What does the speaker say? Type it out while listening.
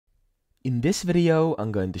In this video,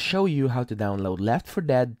 I'm going to show you how to download Left 4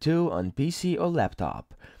 Dead 2 on PC or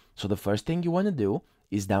laptop. So the first thing you want to do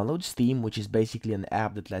is download Steam, which is basically an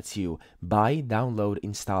app that lets you buy, download,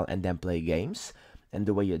 install, and then play games. And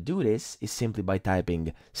the way you do this is simply by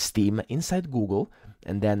typing Steam inside Google,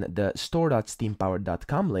 and then the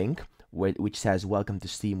store.steampowered.com link, which says Welcome to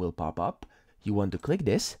Steam, will pop up. You want to click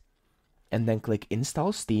this, and then click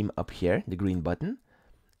Install Steam up here, the green button.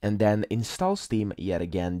 And then install Steam yet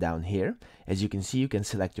again down here. As you can see, you can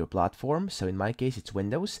select your platform. So in my case, it's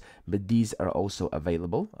Windows, but these are also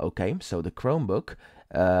available. Okay, so the Chromebook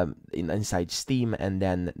inside Steam, and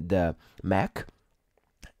then the Mac.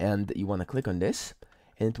 And you want to click on this,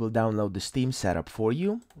 and it will download the Steam setup for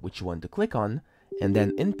you, which you want to click on, and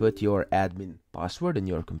then input your admin password on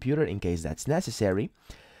your computer in case that's necessary.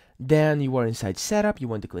 Then you are inside setup, you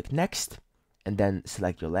want to click next, and then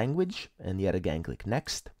select your language, and yet again click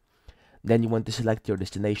next. Then you want to select your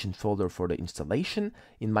destination folder for the installation.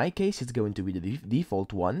 In my case, it's going to be the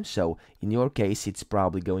default one, so in your case, it's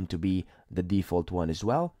probably going to be the default one as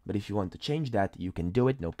well. But if you want to change that, you can do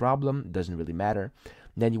it, no problem, doesn't really matter.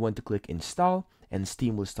 Then you want to click install, and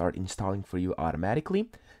Steam will start installing for you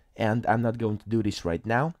automatically. And I'm not going to do this right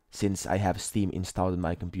now, since I have Steam installed on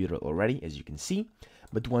my computer already, as you can see.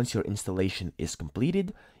 But once your installation is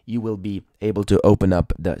completed, you will be able to open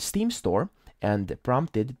up the Steam store and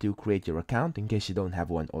prompted to create your account in case you don't have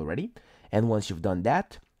one already. And once you've done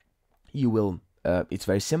that, you will, it's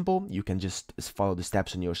very simple. You can just follow the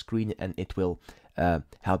steps on your screen and it will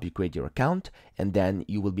help you create your account. And then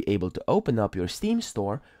you will be able to open up your Steam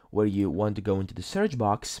store, where you want to go into the search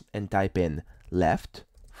box and type in Left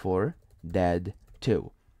 4 Dead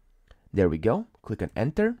 2. There we go. Click on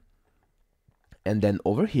enter. And then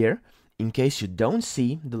over here, in case you don't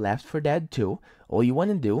see the Left 4 Dead 2, all you want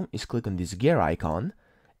to do is click on this gear icon,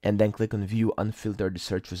 and then click on View Unfiltered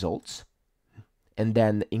Search Results. And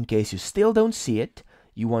then, in case you still don't see it,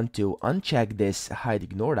 you want to uncheck this Hide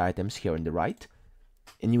Ignored Items here on the right,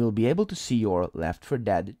 and you will be able to see your Left 4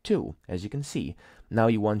 Dead 2, as you can see. Now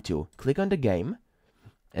you want to click on the game,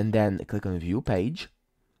 and then click on View Page,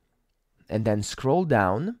 and then scroll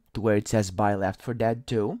down to where it says Buy Left 4 Dead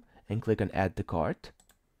 2, and click on Add to Cart.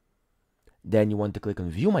 Then you want to click on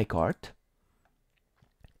View My Cart,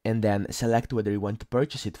 and then select whether you want to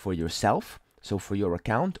purchase it for yourself, so for your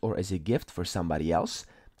account, or as a gift for somebody else.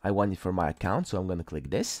 I want it for my account, so I'm going to click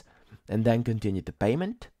this, and then continue to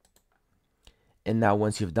payment. And now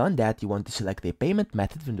once you've done that, you want to select a payment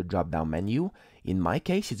method from the drop-down menu. In my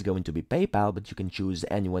case, it's going to be PayPal, but you can choose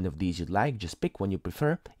any one of these you'd like. Just pick one you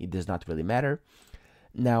prefer. It does not really matter.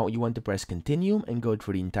 Now you want to press continue and go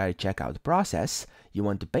through the entire checkout process. You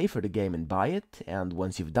want to pay for the game and buy it, and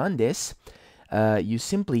once you've done this, you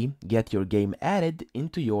simply get your game added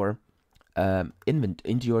into your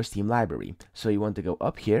into your Steam library. So you want to go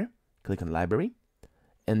up here, click on library,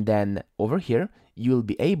 and then over here you will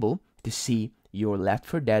be able to see your Left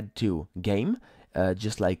 4 Dead 2 game.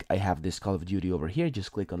 Just like I have this Call of Duty over here,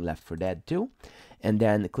 just click on Left 4 Dead 2, and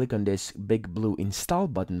then click on this big blue install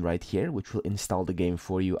button right here, which will install the game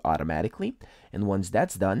for you automatically. And once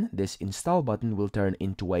that's done, this install button will turn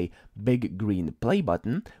into a big green play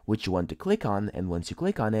button, which you want to click on, and once you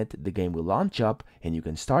click on it, the game will launch up and you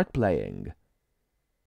can start playing.